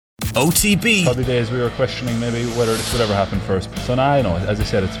OTB. Probably days we were questioning maybe whether this would ever happen first. So now, as I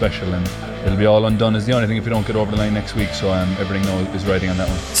said, it's special and it'll be all undone is the only thing if we don't get over the line next week. So everything is riding on that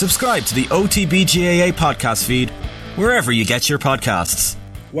one. Subscribe to the OTB GAA podcast feed wherever you get your podcasts.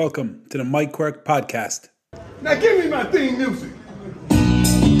 Welcome to the Mike Quirke Podcast. Now give me my theme music.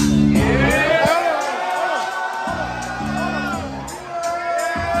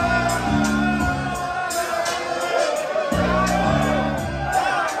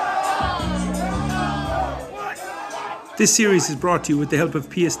 This series is brought to you with the help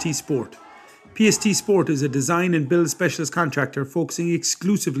of PST Sport. PST Sport is a design and build specialist contractor focusing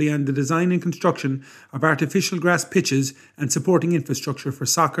exclusively on the design and construction of artificial grass pitches and supporting infrastructure for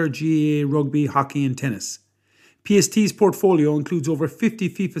soccer, GAA, rugby, hockey and tennis. PST's portfolio includes over 50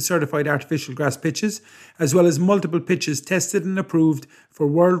 FIFA certified artificial grass pitches, as well as multiple pitches tested and approved for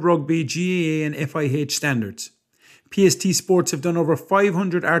World Rugby, GAA and FIH standards. PST Sports have done over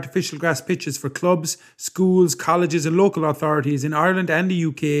 500 artificial grass pitches for clubs, schools, colleges and local authorities in Ireland and the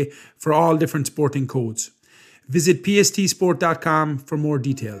UK for all different sporting codes. Visit pstsport.com for more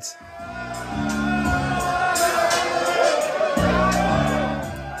details.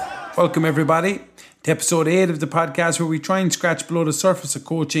 Welcome everybody to episode 8 of the podcast, where we try and scratch below the surface of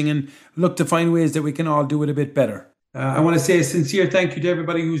coaching and look to find ways that we can all do it a bit better. I want to say a sincere thank you to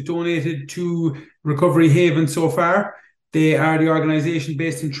everybody who's donated to Recovery Haven so far. They are the organisation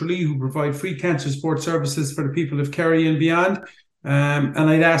based in Tralee who provide free cancer support services for the people of Kerry and beyond. And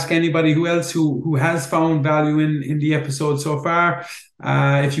I'd ask anybody who has found value in the episode so far,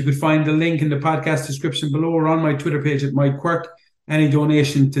 if you could find the link in the podcast description below or on my Twitter page at Mike Quirke. Any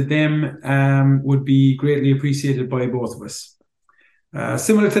donation to them would be greatly appreciated by both of us.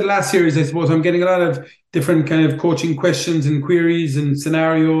 Similar to the last series, I suppose, I'm getting a lot of different kind of coaching questions and queries and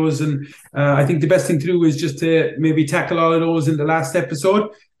scenarios. And I think the best thing to do is just to maybe tackle all of those in the last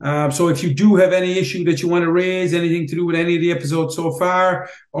episode. So if you do have any issue that you want to raise, anything to do with any of the episodes so far,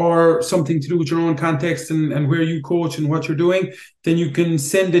 or something to do with your own context and where you coach and what you're doing, then you can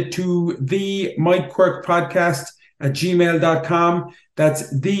send it to the Mike Quirke Podcast at gmail.com.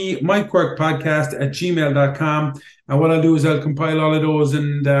 That's the Mike Quirke Podcast at gmail.com. And what I'll do is I'll compile all of those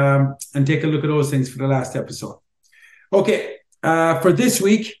and take a look at those things for the last episode. Okay, for this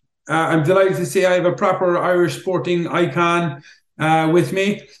week, I'm delighted to say I have a proper Irish sporting icon with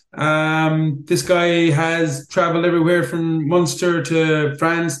me. This guy has travelled everywhere from Munster to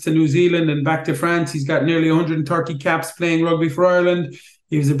France to New Zealand and back to France. He's got nearly 130 caps playing rugby for Ireland.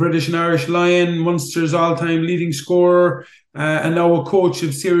 He was a British and Irish Lion, Munster's all-time leading scorer, and now a coach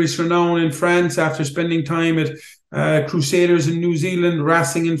of serious renown in France after spending time at Crusaders in New Zealand,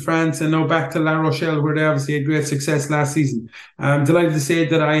 Racing in France, and now back to La Rochelle, where they obviously had great success last season. I'm delighted to say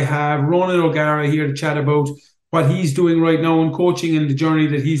that I have Ronan O'Gara here to chat about what he's doing right now in coaching and the journey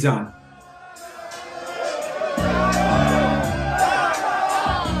that he's on.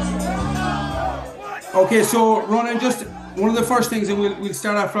 Okay, so Ronan, just one of the first things, and we'll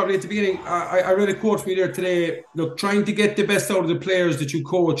start off probably at the beginning. I read a quote from you there today. Look, trying to get the best out of the players that you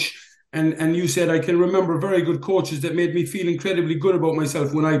coach, and you said, I can remember very good coaches that made me feel incredibly good about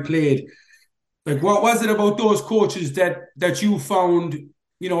myself when I played. Like, what was it about those coaches that you found,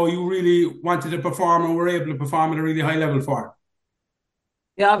 you really wanted to perform and were able to perform at a really high level for?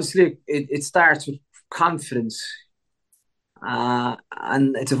 Yeah, obviously it starts with confidence.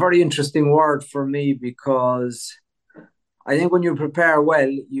 And it's a very interesting word for me because I think when you prepare well,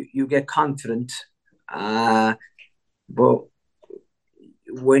 you get confident. But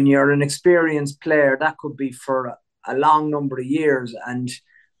when you're an experienced player, that could be for a long number of years. And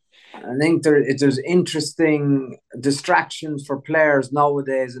I think there's interesting distractions for players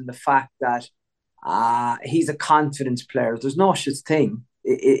nowadays in the fact that he's a confidence player. There's no such thing.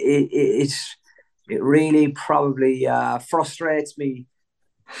 It really probably frustrates me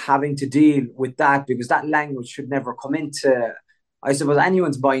having to deal with that, because that language should never come into, I suppose,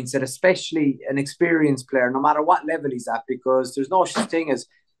 anyone's mindset, especially an experienced player, no matter what level he's at, because there's no such thing as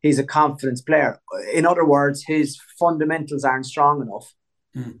he's a confidence player. In other words, his fundamentals aren't strong enough,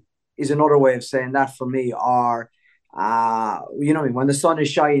 is another way of saying that for me. Or, when the sun is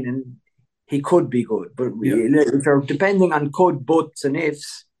shining, he could be good. But if you're depending on could, buts and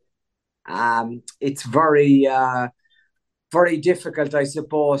ifs, it's very... very difficult, I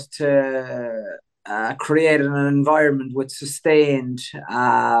suppose, to create an environment with sustained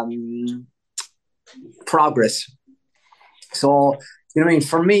progress. So,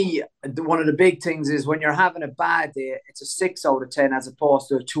 for me, one of the big things is when you're having a bad day, it's a 6 out of 10 as opposed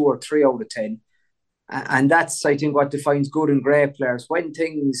to a 2 or 3 out of 10. And that's, I think, what defines good and great players. When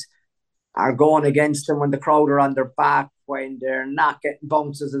things are going against them, when the crowd are on their back, when they're not getting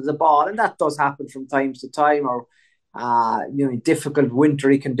bounces as a ball. And that does happen from time to time, or difficult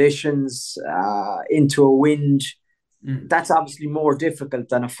wintry conditions, into a wind. That's obviously more difficult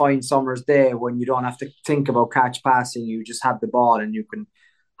than a fine summer's day when you don't have to think about catch passing. You just have the ball and you can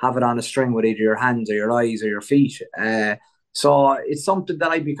have it on a string with either your hands or your eyes or your feet. So it's something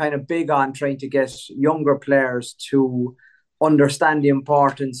that I'd be kind of big on, trying to get younger players to understand the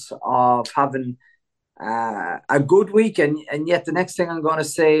importance of having a good week. And yet the next thing I'm going to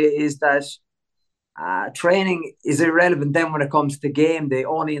say is that training is irrelevant then when it comes to game day,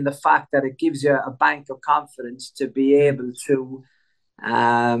 only in the fact that it gives you a bank of confidence to be able to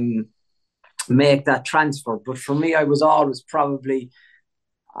make that transfer. But for me, I was always probably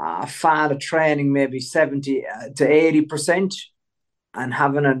a fan of training maybe 70 to 80% and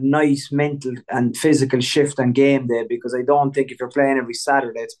having a nice mental and physical shift on game day, because I don't think if you're playing every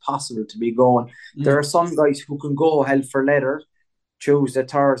Saturday, it's possible to be going. There are some guys who can go hell for leather Tuesday,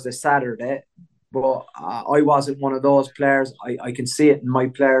 Thursday, Saturday, but I wasn't one of those players. I can see it in my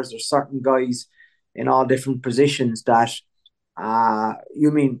players. There's certain guys in all different positions that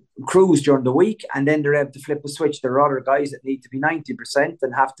cruise during the week, and then they're able to flip a switch. There are other guys that need to be 90%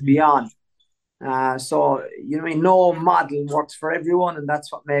 and have to be on. No model works for everyone, and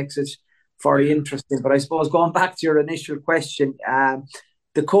that's what makes it very interesting. But I suppose going back to your initial question,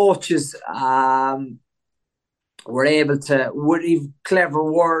 the coaches were able to, with clever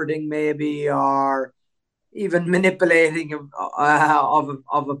wording maybe, or even manipulating of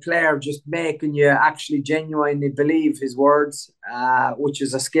a player, just making you actually genuinely believe his words, which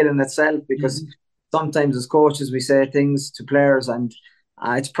is a skill in itself, because sometimes as coaches we say things to players and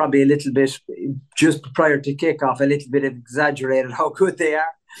it's probably a little bit, just prior to kickoff, a little bit exaggerated how good they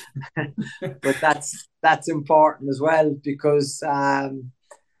are. But that's important as well, because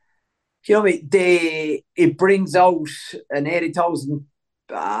it brings out an 80,000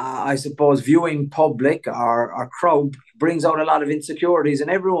 I suppose viewing public or crowd, brings out a lot of insecurities in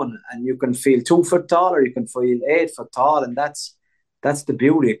everyone, and you can feel 2 foot tall or you can feel 8 foot tall, and that's the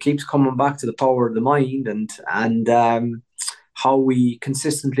beauty. It keeps coming back to the power of the mind and how we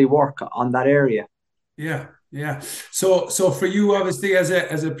consistently work on that area. Yeah. So for you, obviously, as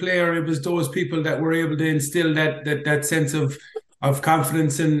a player, it was those people that were able to instill that sense of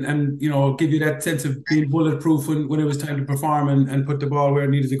confidence and give you that sense of being bulletproof when it was time to perform and put the ball where it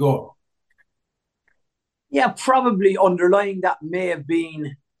needed to go. Yeah, probably underlying that may have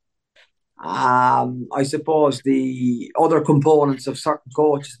been, I suppose, the other components of certain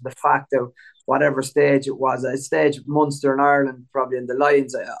coaches, the fact that whatever stage it was, a stage of Munster and Ireland, probably in the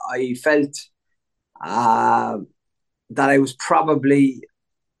Lions, I felt that I was probably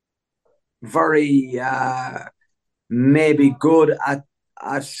very maybe good at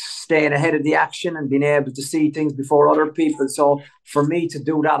staying ahead of the action and being able to see things before other people. So for me to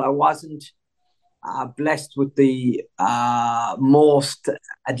do that, I wasn't blessed with the most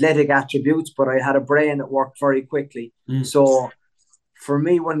athletic attributes, but I had a brain that worked very quickly. So for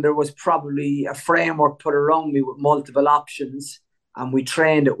me, when there was probably a framework put around me with multiple options and we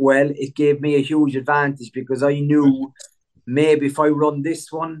trained it well, it gave me a huge advantage, because I knew maybe if I run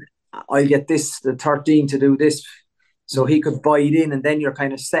this one, I'll get the 13 to do this. So he could bite in, and then you're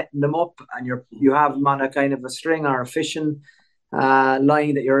kind of setting them up, and you have them on a kind of a string or a fishing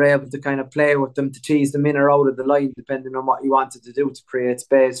line that you're able to kind of play with them to tease them in or out of the line, depending on what you wanted to do to create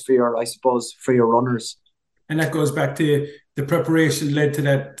space for your runners. And that goes back to the preparation led to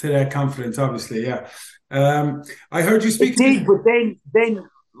that confidence, obviously. Yeah. I heard you speak. Indeed, but then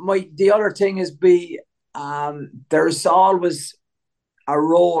the other thing is there's always a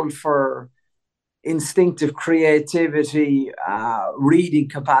role for instinctive creativity, reading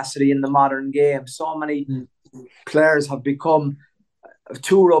capacity in the modern game. So many players have become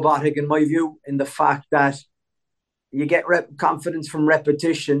too robotic, in my view, in the fact that you get confidence from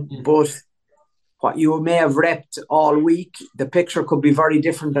repetition, but what you may have repped all week, the picture could be very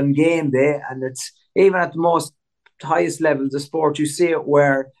different on game day. And it's even at the most highest levels of sport, you see it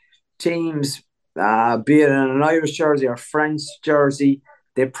where teams, be it in an Irish jersey or French jersey,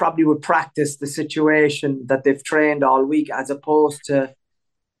 they probably would practice the situation that they've trained all week, as opposed to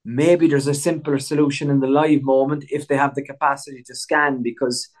maybe there's a simpler solution in the live moment if they have the capacity to scan,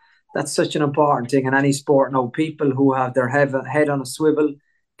 because that's such an important thing in any sport now. People who have their head on a swivel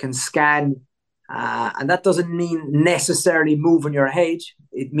can scan, and that doesn't mean necessarily moving your head.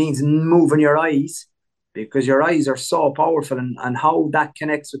 It means moving your eyes, because your eyes are so powerful, and how that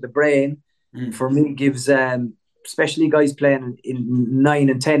connects with the brain, for me, gives especially guys playing in 9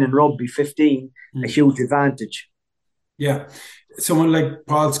 and 10 in rugby, 15, a huge advantage. Yeah. someone like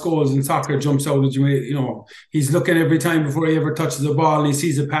Paul Scholes in soccer jumps out at you, he's looking every time before he ever touches the ball, and he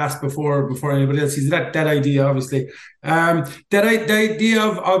sees a pass before anybody else sees that idea, obviously. The idea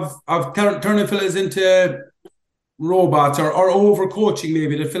of turning fellas into robots or overcoaching,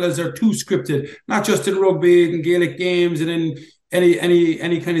 maybe the fellas are too scripted, not just in rugby and Gaelic games and in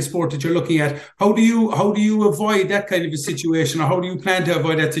any kind of sport that you're looking at. How do you avoid that kind of a situation, or how do you plan to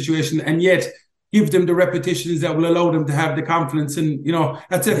avoid that situation and yet give them the repetitions that will allow them to have the confidence? And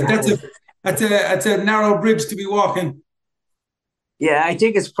that's a narrow bridge to be walking. Yeah, I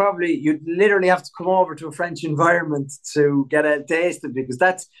think it's probably you literally have to come over to a French environment to get a taste of it, because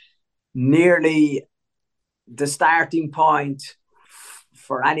that's nearly the starting point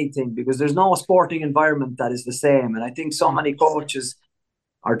for anything, because there's no sporting environment that is the same. And I think so many coaches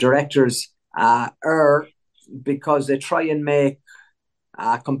or directors err because they try and make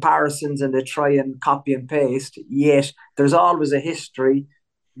comparisons and they try and copy and paste, yet there's always a history.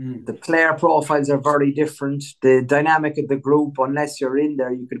 The player profiles are very different. The dynamic of the group, unless you're in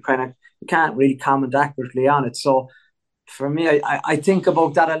there, you can't really comment accurately on it. So for me, I think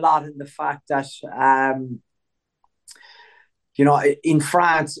about that a lot, in the fact that in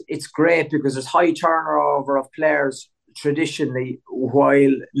France, it's great because there's high turnover of players traditionally,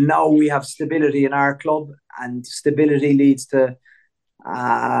 while now we have stability in our club, and stability leads to,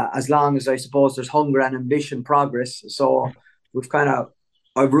 as long as I suppose there's hunger and ambition, progress. So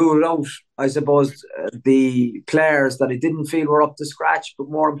I've ruled out, I suppose, the players that I didn't feel were up to scratch, but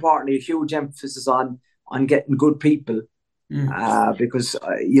more importantly, a huge emphasis on getting good people, because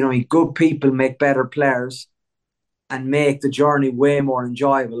good people make better players and make the journey way more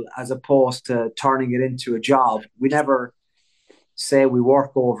enjoyable, as opposed to turning it into a job. We never say we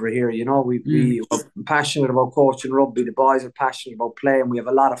work over here. We are passionate about coaching rugby. The boys are passionate about playing. We have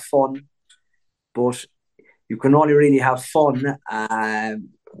a lot of fun, but you can only really have fun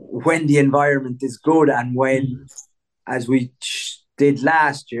when the environment is good, and when, as we did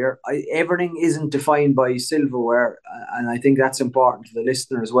last year, everything isn't defined by silverware, and I think that's important to the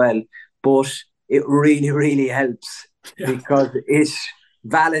listener as well. But it really, really helps, because it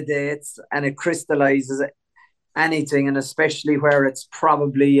validates and it crystallizes anything, and especially where it's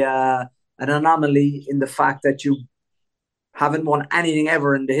probably an anomaly in the fact that you haven't won anything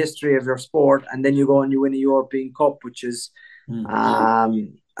ever in the history of your sport, and then you go and you win a European Cup, which is a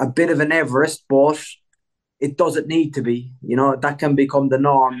bit of an Everest, but it doesn't need to be. That can become the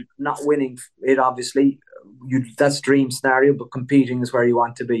norm. Not winning it, obviously, that's dream scenario, but competing is where you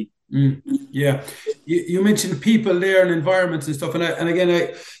want to be. Yeah, you mentioned people there and environments and stuff, and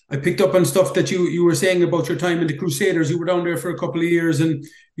again, I picked up on stuff that you were saying about your time in the Crusaders. You were down there for a couple of years, and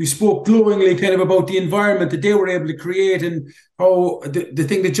you spoke glowingly kind of about the environment that they were able to create, and how the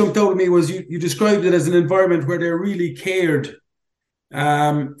thing that jumped out at me was you described it as an environment where they really cared.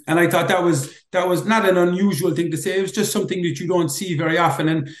 And I thought that was not an unusual thing to say. It was just something that you don't see very often,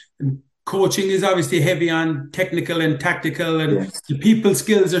 and coaching is obviously heavy on technical and tactical, and the people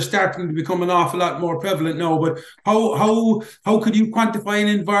skills are starting to become an awful lot more prevalent now. But how could you quantify an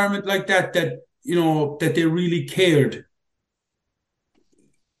environment like that they really cared?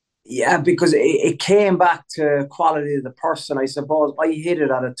 Yeah, because it came back to quality of the person. I suppose I hit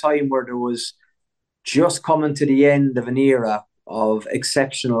it at a time where there was just coming to the end of an era of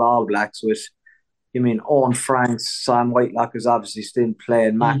exceptional All Blacks with, Owen Franks, Sam Whitelock is obviously still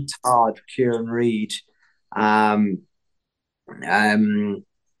playing, Matt Todd, Kieran Reid, Ryan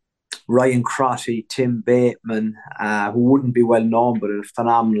Crotty, Tim Bateman, who wouldn't be well known, but a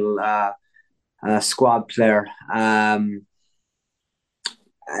phenomenal squad player.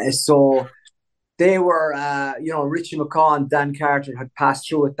 So they were, Richie McCaw and Dan Carter had passed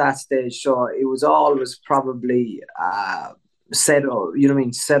through at that stage. So it was always probably set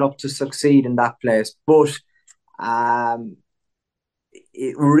up to succeed in that place. But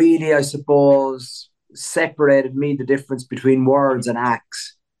it really, I suppose, separated me the difference between words and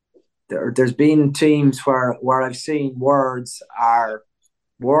acts. There's been teams where I've seen words are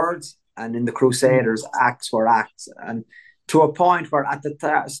words, and in the Crusaders, acts were acts. And to a point where at the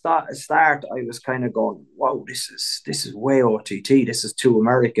start I was kind of going, wow, this is way OTT. This is too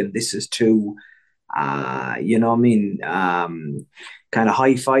American. This is too, kind of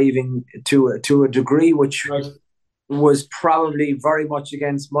high-fiving to a degree, which was probably very much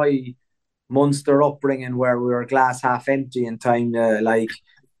against my Munster upbringing, where we were glass half empty in time to,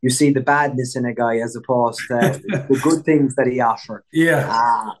 you see the badness in a guy as opposed to the good things that he offered.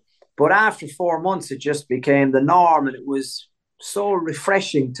 Yeah. But after 4 months, it just became the norm, and it was so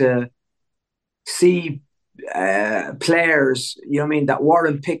refreshing to see players, that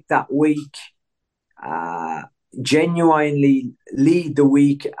weren't picked that week, genuinely lead the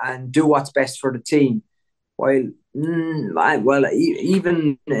week and do what's best for the team. While,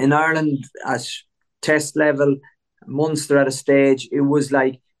 even in Ireland at test level, Munster at a stage, it was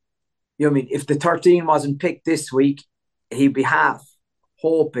like, if the 13 wasn't picked this week, he'd be half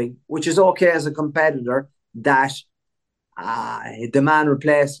hoping, which is okay as a competitor, that the man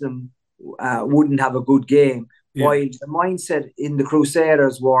replacing him wouldn't have a good game. Yeah. While the mindset in the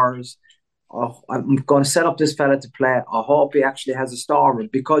Crusaders was, I'm going to set up this fella to play. I hope he actually has a stormer,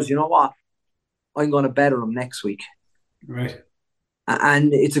 because you know what? I'm going to better him next week. Right.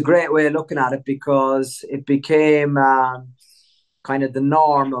 And it's a great way of looking at it, because it became kind of the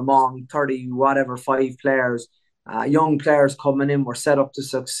norm among 5 players. Young players coming in were set up to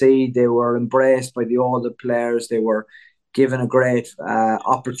succeed. They were embraced by the older players. They were given a great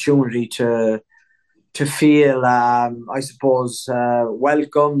opportunity to feel, I suppose,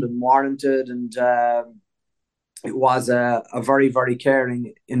 welcomed and warranted. And it was a very, very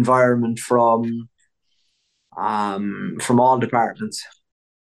caring environment from all departments.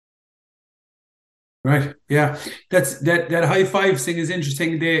 Right. Yeah. That high five thing is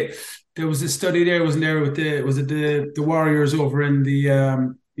interesting. There was a study there, wasn't there, with the Warriors over in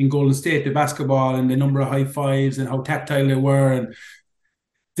the in Golden State, the basketball, and the number of high fives and how tactile they were, and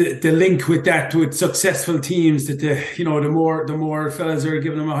the link with that with successful teams, that the more fellas are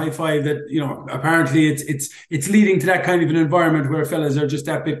giving them a high five, that apparently it's leading to that kind of an environment where fellas are just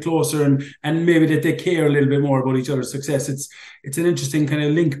that bit closer, and maybe that they care a little bit more about each other's success. It's an interesting kind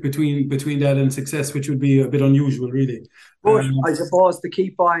of link between that and success, which would be a bit unusual, really. But I suppose the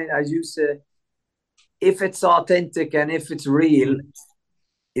key point, as you say, if it's authentic and if it's real,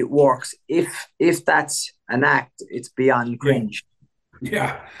 it works. If that's an act, it's beyond cringe.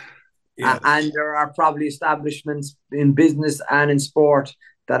 Yeah. And there are probably establishments in business and in sport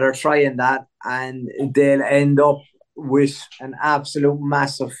that are trying that, and they'll end up with an absolute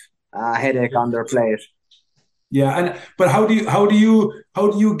massive headache on their plate. Yeah, but how do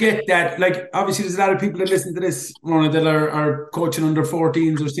you get that? Like, obviously, there's a lot of people that listen to this, Ronan, that are coaching under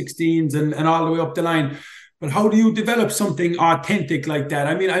 14s or 16s and all the way up the line. But how do you develop something authentic like that?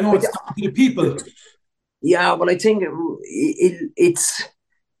 I mean, I know it's down to the people. Yeah, well, I think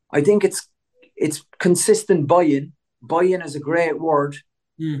it's consistent buy-in. Buy-in is a great word,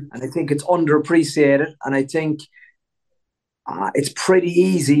 and I think it's underappreciated. And I think it's pretty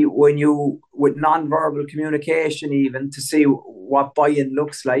easy with non-verbal communication even to see what buy-in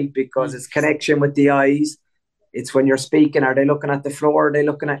looks like, because it's connection with the eyes. It's when you're speaking, are they looking at the floor? Are they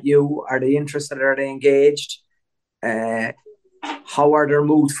looking at you? Are they interested? Are they engaged? How are their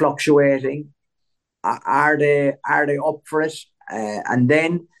moods fluctuating? Are they up for it? And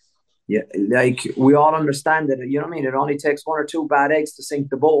then, like, we all understand that, you know what I mean? It only takes 1 or 2 bad eggs to sink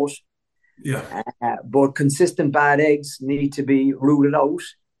the boat. Yeah. But consistent bad eggs need to be rooted out.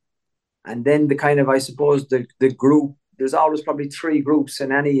 And then the kind of, I suppose, the group, there's always probably 3 groups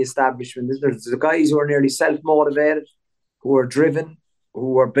in any establishment. There's the guys who are nearly self-motivated, who are driven,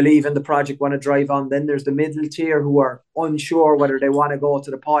 who are believe in the project, want to drive on. Then there's the middle tier who are unsure whether they want to go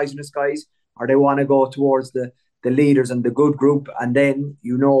to the poisonous guys or they want to go towards the leaders and the good group. And then,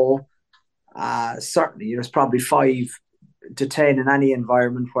 certainly there's probably 5 to 10 in any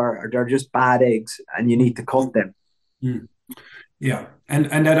environment where they're just bad eggs and you need to cut them. Yeah,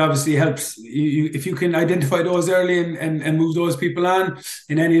 and that obviously helps you if you can identify those early and move those people on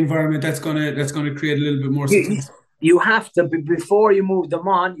in any environment. That's gonna create a little bit more success. You have to, before you move them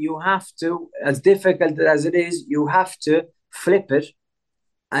on, you have to, as difficult as it is, you have to flip it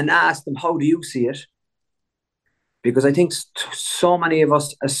and ask them, how do you see it? Because I think so many of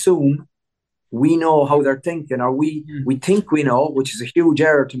us assume we know how they're thinking, or we think we know, which is a huge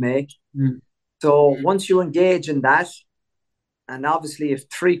error to make. So once you engage in that, and obviously if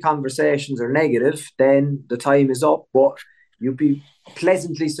 3 conversations are negative, then the time is up. But you'd be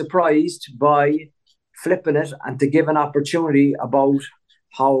pleasantly surprised by flipping it and to give an opportunity about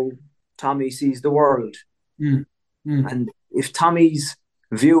how Tommy sees the world. And if Tommy's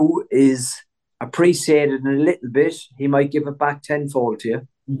view is appreciated in a little bit, he might give it back tenfold to you.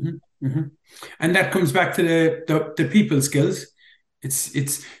 And that comes back to the people skills.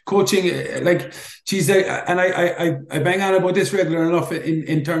 It's coaching, like, geez, and I bang on about this regular enough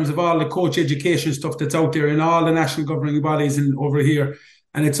in terms of all the coach education stuff that's out there in all the national governing bodies and over here.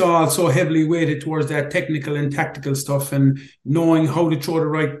 And it's all so heavily weighted towards that technical and tactical stuff and knowing how to throw the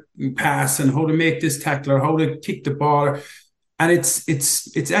right pass and how to make this tackle or how to kick the ball. And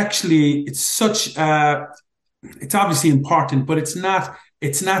it's actually, it's such, it's obviously important, but it's not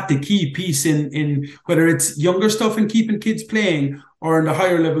it's not the key piece in whether it's younger stuff and keeping kids playing, or in the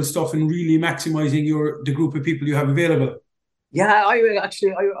higher level stuff and really maximizing the group of people you have available. Yeah, I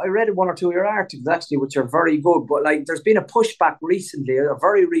read one or two of your articles actually, which are very good. But like, there's been a pushback recently, or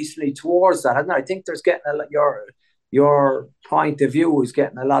very recently, towards that, and I think there's getting your point of view is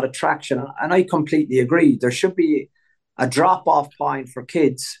getting a lot of traction, and I completely agree. There should be a drop-off point for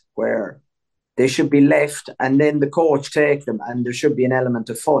kids where they should be left, and then the coach take them, and there should be an element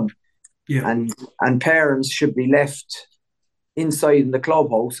of fun. Yeah, and parents should be left inside in the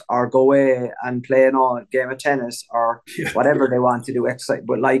clubhouse, or go away and play a game of tennis, or whatever they want to do, exercise.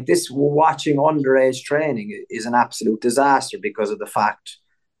 But like, this watching underage training is an absolute disaster, because of the fact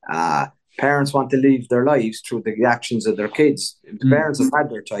parents want to live their lives through the actions of their kids. The parents have had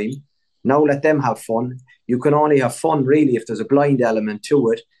their time. Now let them have fun. You can only have fun really if there's a blind element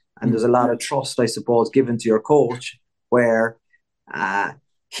to it, and there's a lot of trust, I suppose, given to your coach, where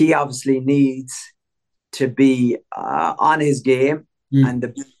he obviously needs to be on his game.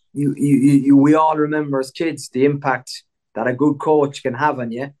 And we all remember as kids the impact that a good coach can have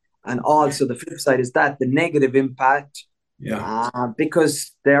on you, and also the flip side is that the negative impact,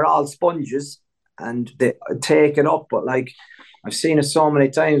 because they're all sponges and they take it up. But like, I've seen it so many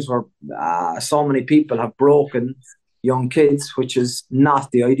times where so many people have broken young kids, which is not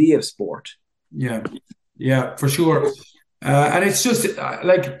the idea of sport. Yeah, for sure. And it's just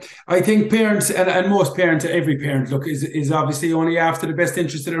like, I think parents and most parents, every parent, look, is obviously only after the best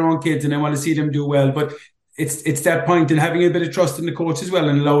interest of their own kids, and they want to see them do well. But it's that point in having a bit of trust in the coach as well,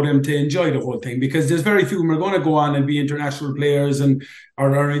 and allow them to enjoy the whole thing, because there's very few of them are going to go on and be international players and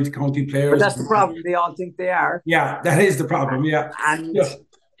or inter-county players. But that's the problem. They all think they are. Yeah, that is the problem. Yeah, and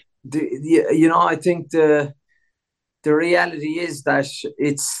I think the reality is that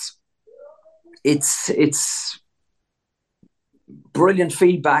it's brilliant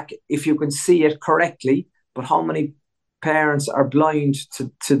feedback if you can see it correctly, but how many parents are blind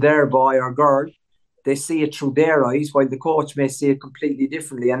to their boy or girl? They see it through their eyes, while the coach may see it completely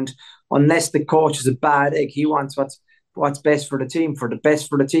differently. And unless the coach is a bad egg, he wants what's best for the team. For the best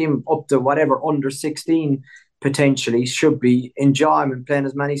for the team, up to whatever under 16 potentially, should be enjoyment, playing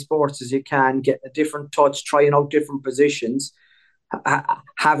as many sports as you can, getting a different touch, trying out different positions,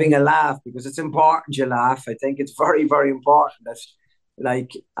 having a laugh, because it's important you laugh. I think it's very, very important that,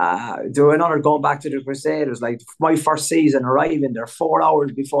 like, going back to the Crusaders, like my first season arriving there 4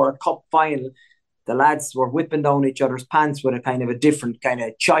 hours before a cup final, the lads were whipping down each other's pants with a kind of a different kind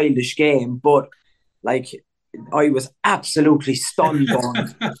of childish game. But like, I was absolutely stunned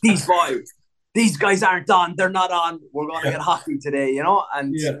on these boys. These guys aren't on. They're not on. We're going to get hockey today,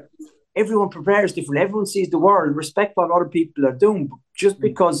 And everyone prepares differently. Everyone sees the world. Respect what other people are doing. But just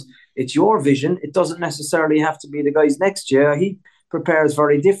because it's your vision, it doesn't necessarily have to be the guys next to you. He prepares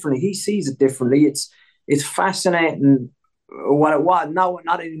very differently. He sees it differently. It's fascinating what it was. Now,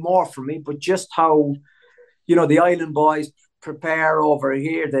 not anymore for me, but just how, the island boys prepare over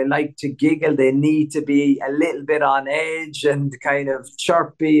here. They like to giggle. They need to be a little bit on edge and kind of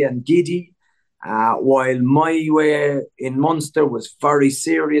chirpy and giddy. While my way in Munster was very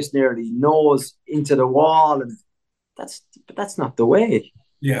serious, nearly nose into the wall, and that's not the way.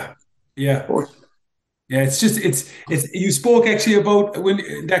 Yeah. Yeah, it's you spoke actually about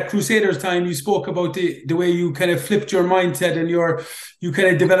when that Crusaders time, you spoke about the way you kind of flipped your mindset, and you kind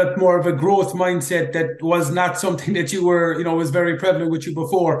of developed more of a growth mindset that was not something that you were, was very prevalent with you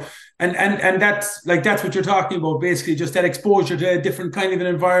before. And that's what you're talking about, basically, just that exposure to a different kind of an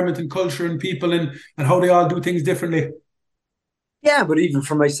environment and culture and people and how they all do things differently. Yeah, but even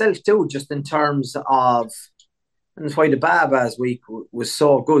for myself too, just in terms of, and that's why the Babas week was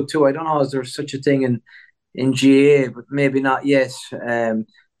so good too. I don't know if there's such a thing in GA, but maybe not yet.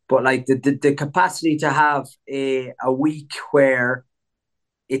 But like the capacity to have a week where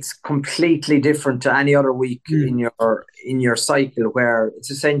it's completely different to any other week in your cycle, where it's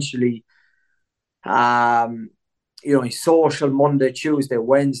essentially social Monday, Tuesday,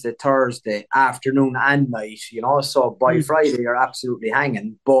 Wednesday, Thursday, afternoon and night, so by Friday you're absolutely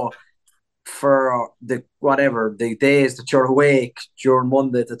hanging. But for the days that you're awake during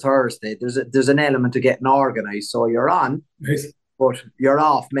Monday to Thursday, there's an element of getting organised. So you're on, but you're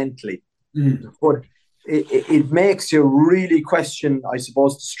off mentally. But it makes you really question, I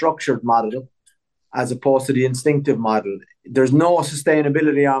suppose, the structured model as opposed to the instinctive model. There's no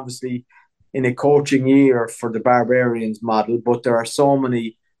sustainability, obviously, in a coaching year for the Barbarians model, but there are so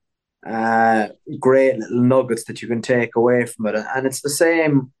many great little nuggets that you can take away from it. And it's the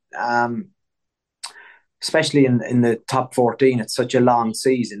same, especially in the top 14. It's such a long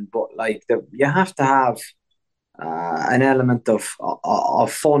season, but like you have to have an element of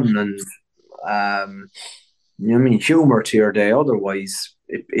fun and humor to your day. Otherwise,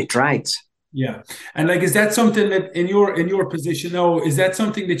 it drags. Yeah. And like, is that something that in your position now, is that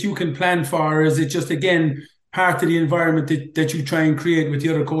something that you can plan for? Or is it just, again, part of the environment that you try and create with the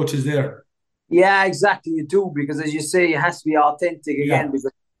other coaches there? Yeah, exactly. You do, because as you say, it has to be authentic again, because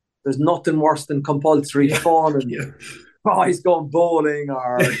there's nothing worse than compulsory fun and boys going bowling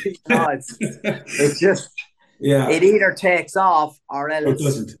or, it's just, it either takes off or else it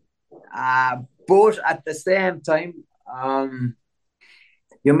doesn't. But at the same time,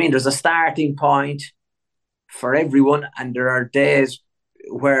 there's a starting point for everyone, and there are days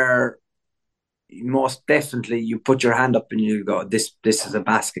where most definitely you put your hand up and you go, this is a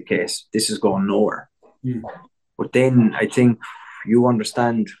basket case. This is going nowhere. But then I think you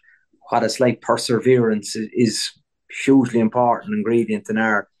understand what it's like. Perseverance is hugely important ingredient in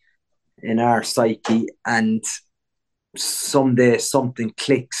our psyche, and someday something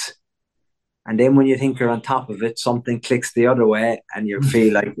clicks. And then when you think you're on top of it, something clicks the other way, and you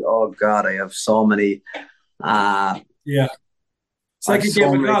feel like, oh God, I have so many. It's like a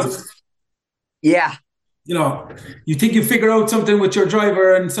game of golf. Yeah. You think you figure out something with your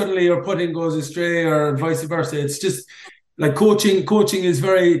driver, and suddenly your putting goes astray, or vice versa. It's just like coaching. Coaching is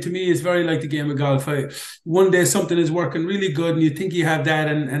to me, very like the game of golf. One day something is working really good, and you think you have that,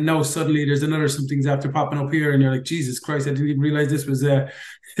 and now suddenly there's something's after popping up here, and you're like, Jesus Christ, I didn't even realize this was an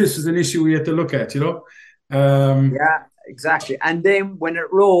issue we had to look at. Yeah, exactly. And then when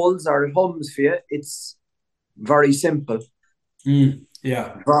it rolls or it hums for you, it's very simple.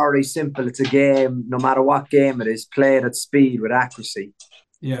 Yeah. Very simple. It's a game, no matter what game it is, played at speed with accuracy.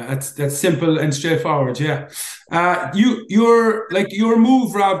 Yeah, that's simple and straightforward. Yeah. Your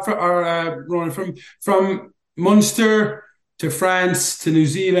move, Rob, Ronan, from Munster to France to New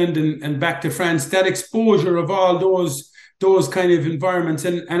Zealand and back to France, that exposure of all those kind of environments,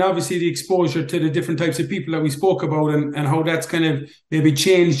 and obviously the exposure to the different types of people that we spoke about, and how that's kind of maybe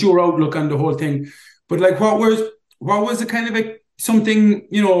changed your outlook on the whole thing. But like, what was the kind of something,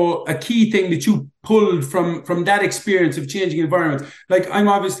 a key thing that you pulled from that experience of changing environment? Like, I'm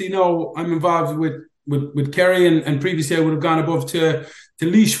involved with Kerry, and previously I would have gone above to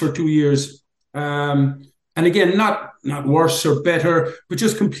Laois for 2 years. And again, not worse or better, but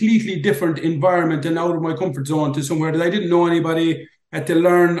just completely different environment and out of my comfort zone to somewhere that I didn't know anybody, had to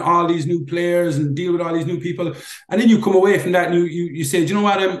learn all these new players and deal with all these new people. And then you come away from that and you say, you know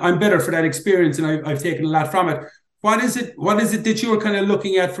what, I'm better for that experience, and I've taken a lot from it. What is it that you're kind of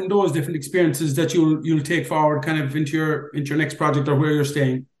looking at from those different experiences that you'll take forward kind of into your next project or where you're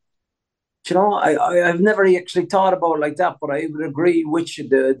staying? I've never actually thought about it like that, but I would agree with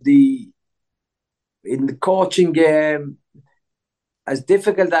you. In the coaching game, as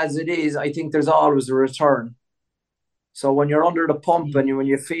difficult as it is, I think there's always a return. So when you're under the pump and when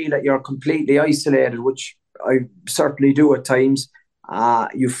you feel that you're completely isolated, which I certainly do at times,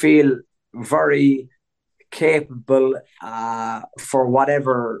 you feel very capable for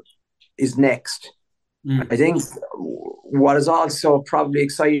whatever is next. I think what is also probably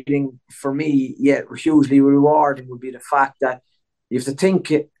exciting for me, yet hugely rewarding, would be the fact that you have to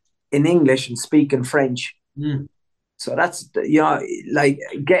think in English and speak in French. So that's, like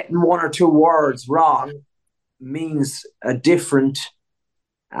getting one or two words wrong means a different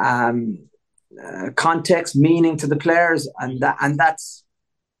context, meaning to the players, and that's,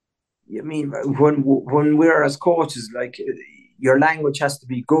 when we're as coaches, like, your language has to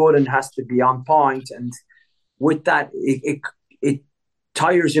be good and has to be on point, and with that it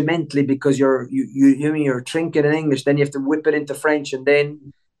tires you mentally, because you're thinking in English, then you have to whip it into French and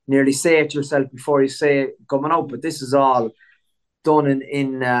then nearly say it yourself before you say it coming out. But this is all done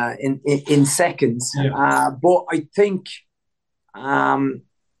in seconds. But I think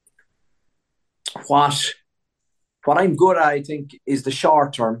what I'm good at, I think, is the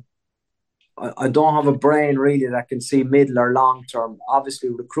short term. I don't have a brain really that can see middle or long term. Obviously,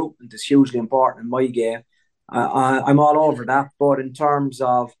 recruitment is hugely important in my game. I'm all over that. But in terms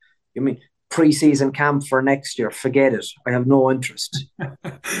of, pre-season camp for next year, forget it. I have no interest.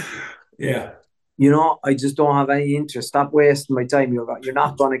 Yeah. I just don't have any interest. Stop wasting my time. You're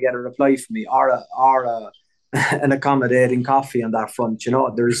not going to get a reply from me or an accommodating coffee on that front.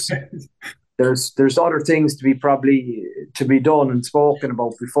 There's other things to be done and spoken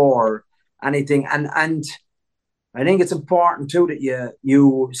about before anything. And I think it's important too that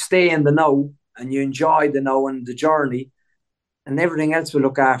you stay in the know and you enjoy the know and the journey, and everything else will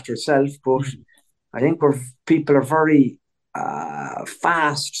look after itself. But I think people are very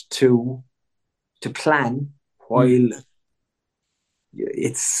fast to plan, while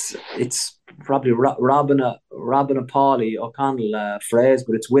it's probably robbing a Paulie O'Connell phrase,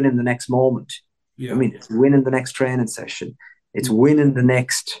 but it's winning the next moment. Yeah. I mean, it's winning the next training session. It's winning the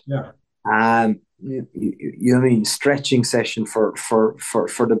next, you know what I mean, stretching session for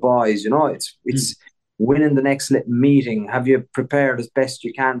the boys. You know, it's winning the next little meeting. Have you prepared as best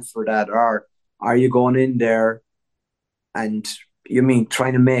you can for that, or are you going in there and you mean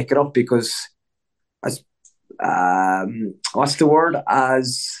trying to make it up because as what's the word,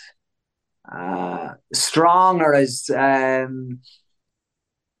 as strong or as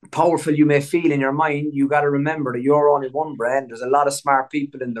powerful you may feel in your mind, you got to remember that you're only one brain. There's a lot of smart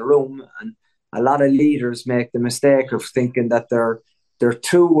people in the room, and a lot of leaders make the mistake of thinking that they're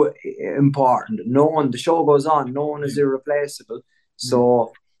too important. The show goes on. No one is irreplaceable.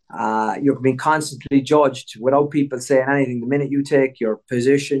 So you're being constantly judged without people saying anything. The minute you take your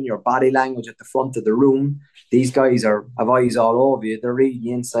position, your body language at the front of the room, these guys have eyes all over you. They're reading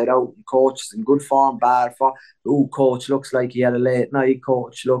you inside out. And coaches in good form, bad form. Ooh, coach looks like he had a late night.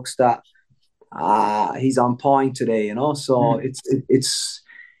 Coach looks that he's on point today. You know, so it's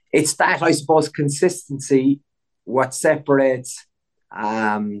that, I suppose, consistency what separates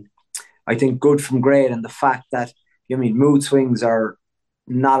I think good from great, and the fact that mood swings are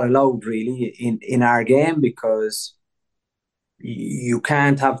not allowed really in our game, because you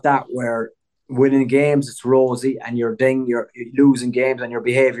can't have that where winning games it's rosy and you're losing games and your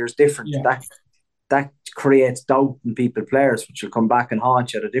behaviour is different. That creates doubt in players, which will come back and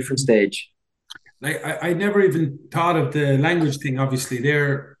haunt you at a different stage. Like I never even thought of the language thing. Obviously,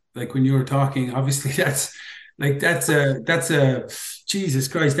 there, like when you were talking, obviously that's a Jesus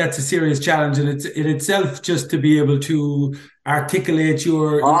Christ, that's a serious challenge, and it's in itself just to be able to articulate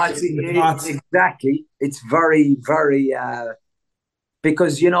your thoughts. Exactly. It's very, very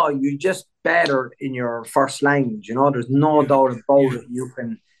because you're just better in your first language. There's no doubt about it.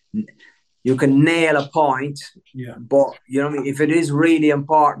 You can nail a point, but if it is really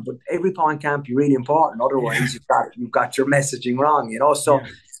important, but every point can't be really important. Otherwise, you've got your messaging wrong. So.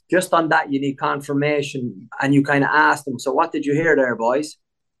 Just on that, you need confirmation, and you kind of ask them, so what did you hear there, boys?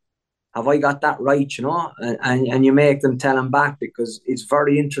 Have I got that right, And you make them tell them back, because it's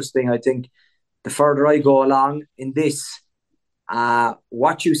very interesting. I think the further I go along in this,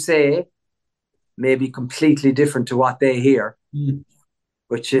 what you say may be completely different to what they hear,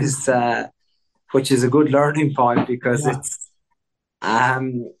 which is a good learning point, because it's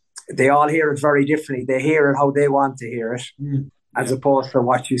they all hear it very differently. They hear it how they want to hear it. As opposed to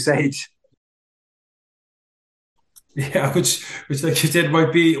what you said. Yeah, which like you said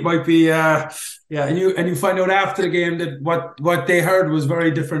might be and you find out after the game that what they heard was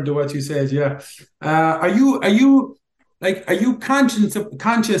very different to what you said. Are you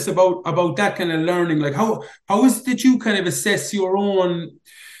conscious about that kind of learning? Like how is it that you kind of assess your own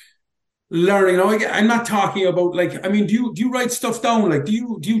learning? I'm not talking about do you write stuff down? Like do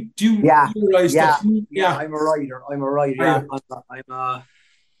you write stuff? I'm a writer.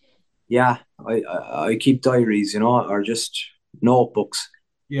 I keep diaries, or just notebooks.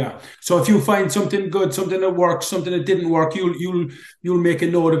 Yeah. So if you find something good, something that works, something that didn't work, you'll make a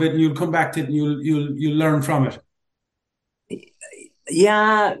note of it, and you'll come back to it, and you'll learn from it.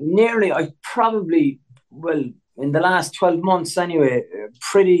 Yeah, nearly. I probably, in the last 12 months anyway,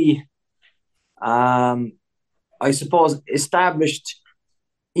 pretty I suppose established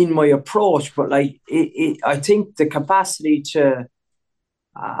in my approach, but I think the capacity to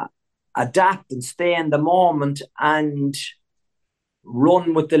adapt and stay in the moment and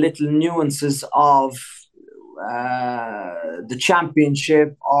run with the little nuances of the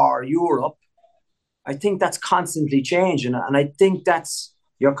championship or Europe, I think that's constantly changing, and I think that's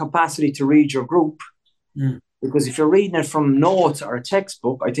your capacity to read your group. Because if you're reading it from notes or a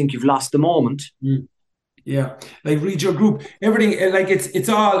textbook, I think you've lost the moment. Yeah, like read your group. Everything, like it's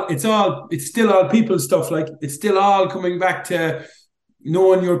still all people stuff. Like it's still all coming back to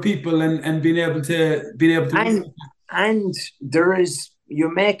knowing your people and being able to. And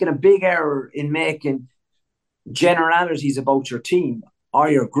you're making a big error in making generalities about your team or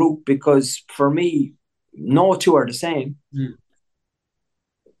your group, because for me, no two are the same.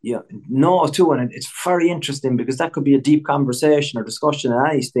 Yeah, no two, and it's very interesting, because that could be a deep conversation or discussion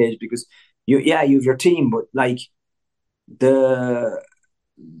at any stage, because you have your team, but like the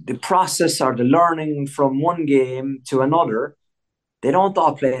process or the learning from one game to another, they don't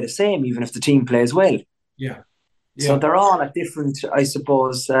all play the same, even if the team plays well. So they're all at different, I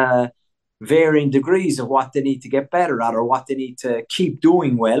suppose, varying degrees of what they need to get better at, or what they need to keep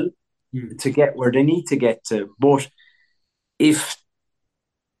doing well to get where they need to get to. But if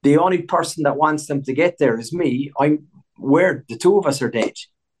the only person that wants them to get there is me, the two of us are dead.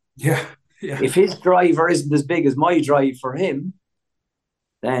 Yeah. If his driver isn't as big as my drive for him,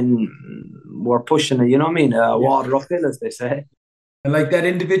 then we're pushing it, you know what I mean? Water uphill, as they say. And like that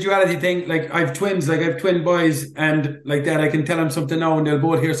individuality thing, like I have twin boys, and like that, I can tell them something now, and they'll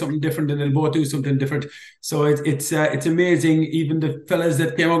both hear something different, and they'll both do something different. So it's amazing. Even the fellas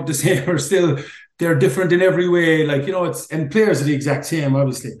that came out the same are still, they're different in every way. Like, you know, and players are the exact same,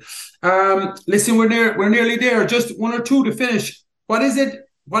 obviously. Listen, we're nearly there. Just one or two to finish. What is it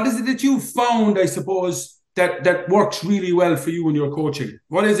that you found, I suppose, that works really well for you when you're coaching?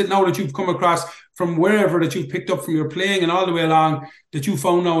 What is it now that you've come across from wherever that you've picked up from your playing and all the way along that you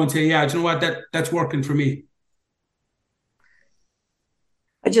found now and say, yeah, do you know what, that's working for me?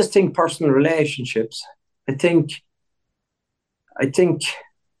 I just think personal relationships. I think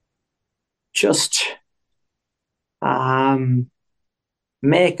just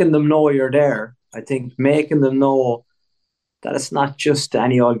making them know you're there. I think making them know that it's not just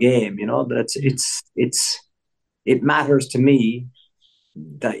any old game, you know, that it matters to me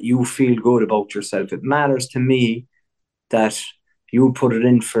that you feel good about yourself. It matters to me that you put it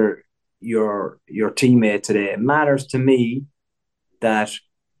in for your teammate today. It matters to me that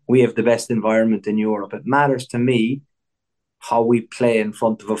we have the best environment in Europe. It matters to me how we play in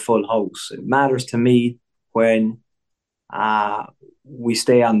front of a full house. It matters to me when we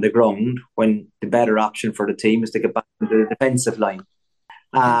stay on the ground, when the better option for the team is to get back to the defensive line.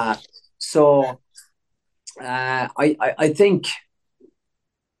 I think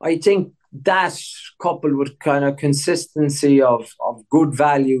that coupled with kind of consistency of good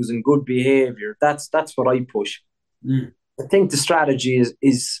values and good behaviour, that's what I push. I think the strategy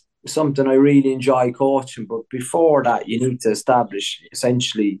is something I really enjoy coaching, but before that you need to establish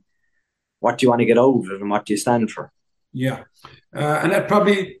essentially what do you want to get out of it and what do you stand for. Yeah, and that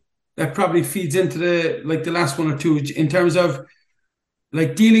probably feeds into the last one or two in terms of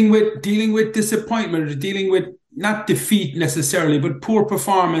like dealing with disappointment, or dealing with not defeat necessarily, but poor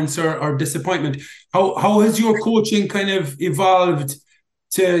performance or disappointment. How has your coaching kind of evolved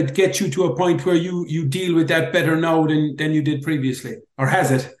to get you to a point where you deal with that better now than you did previously, or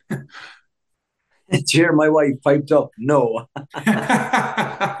has it? Did you hear my wife piped up? No.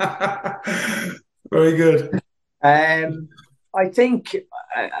 Very good. I think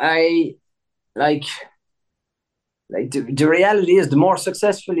I like the reality is the more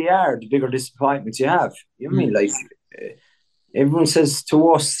successful you are, the bigger disappointments you have. You know what I mean? Like everyone says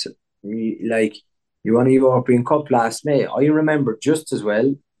to us, like, you won a European Cup last May. I remember just as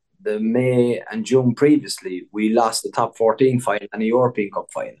well the May and June previously, we lost the top 14 final and a European Cup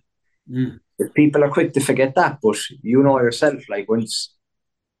final. People are quick to forget that, but you know yourself, like once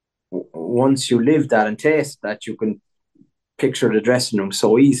you live that and taste that, you can picture the dressing room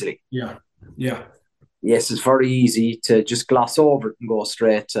so easily. Yeah. Yes, it's very easy to just gloss over it and go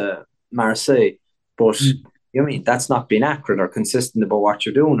straight to Marseille. But, you know what I mean, that's not being accurate or consistent about what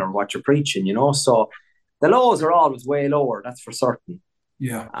you're doing or what you're preaching, you know. So the lows are always way lower, that's for certain.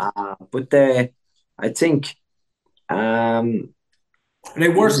 Yeah. But I think... Are they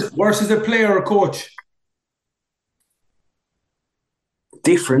worse as a player or coach?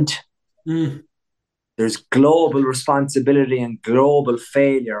 Different. There's global responsibility and global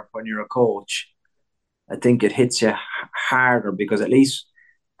failure when you're a coach. I think it hits you harder because at least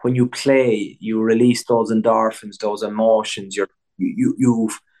when you play, you release those endorphins, those emotions. You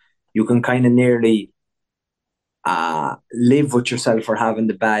can kind of nearly live with yourself for having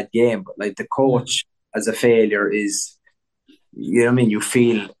the bad game. But like the coach as a failure is, you know what I mean? You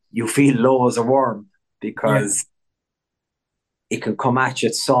feel low as a worm because it can come at you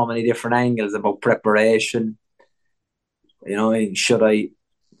at so many different angles about preparation. You know, should I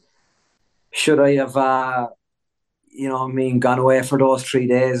have, you know what I mean, gone away for those 3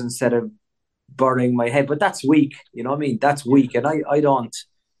 days instead of burying my head? But that's weak, you know what I mean? That's weak. And I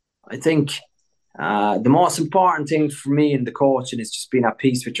think the most important thing for me in the coaching is just being at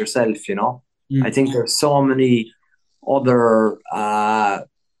peace with yourself, you know? I think there's so many other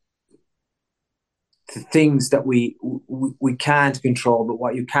things that we can't control, but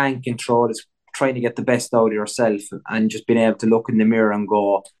what you can control is trying to get the best out of yourself and just being able to look in the mirror and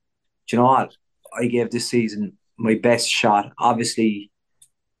go, do you know what? I gave this season my best shot. Obviously,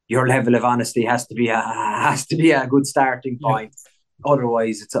 your level of honesty has to be a good starting point. Yeah.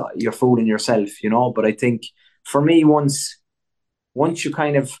 Otherwise, you're fooling yourself, you know. But I think for me, once you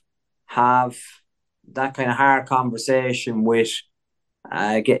kind of have that kind of hard conversation with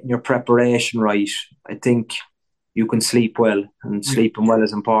getting your preparation right, I think you can sleep well, and sleeping well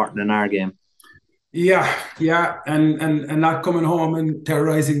is important in our game. Yeah, and not coming home and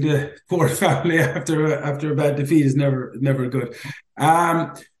terrorizing the poor family after a bad defeat is never good.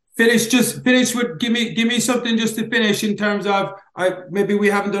 Finish with give me something just to finish in terms of maybe we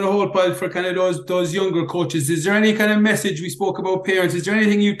haven't done a whole pile for kind of those younger coaches. Is there any kind of message? We spoke about parents. Is there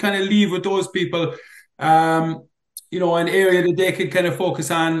anything you kind of leave with those people? An area that they could kind of focus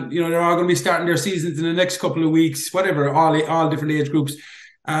on. They're all going to be starting their seasons in the next couple of weeks, whatever, all different age groups.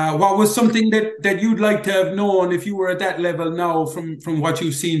 What was something that you'd like to have known if you were at that level now from what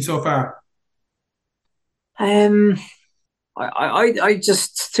you've seen so far? I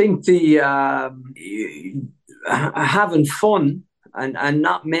just think the having fun and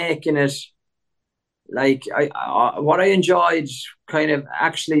not making it like what I enjoyed kind of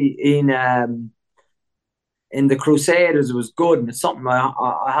actually in the Crusaders was good, and it's something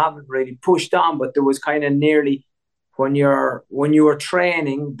I haven't really pushed on, but there was kind of nearly when you were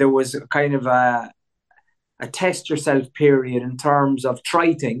training, there was kind of a test yourself period in terms of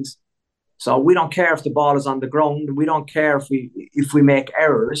try things. So we don't care if the ball is on the ground. We don't care if we make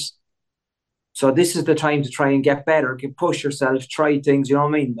errors. So this is the time to try and get better, push yourself, try things. You know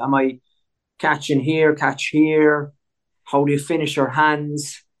what I mean? Am I catching here, catch here? How do you finish your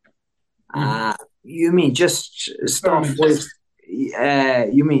hands? You mean just stuff with,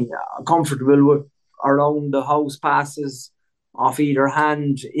 comfortable with around the house passes off either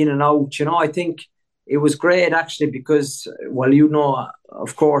hand, in and out. I think it was great actually because,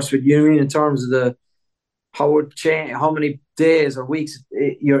 of course, with in terms of how many days or weeks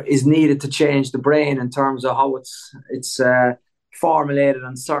is needed to change the brain in terms of how it's formulated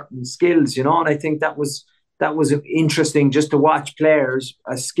on certain skills, and I think that was interesting just to watch players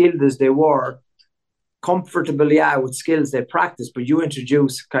as skilled as they were, comfortable, with skills they practice, but you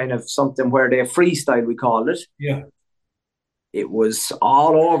introduce kind of something where they freestyle, we call it. Yeah. It was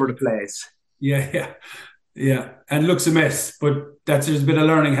all over the place. Yeah. And looks a mess, but there's a bit of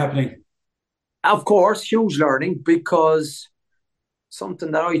learning happening. Of course, huge learning, because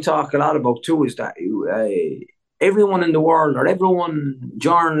something that I talk a lot about too is that everyone in the world, or everyone,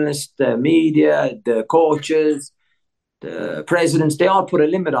 journalists, the media, the coaches, the presidents, they all put a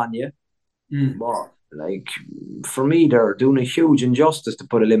limit on you. But for me, they're doing a huge injustice to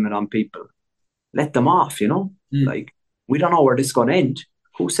put a limit on people. Let them off, we don't know where this is going to end.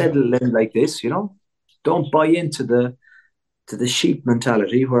 Who said it'll end like this, Don't buy into the sheep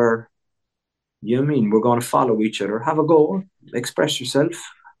mentality where, we're going to follow each other. Have a goal, express yourself.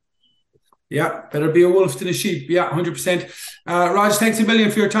 Yeah, better be a wolf than a sheep. Yeah, 100%. Raj, thanks a million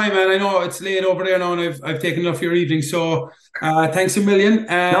for your time, man. I know it's late over there now, and I've taken enough of your evening. So thanks a million.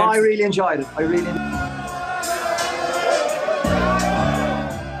 No, I really enjoyed it.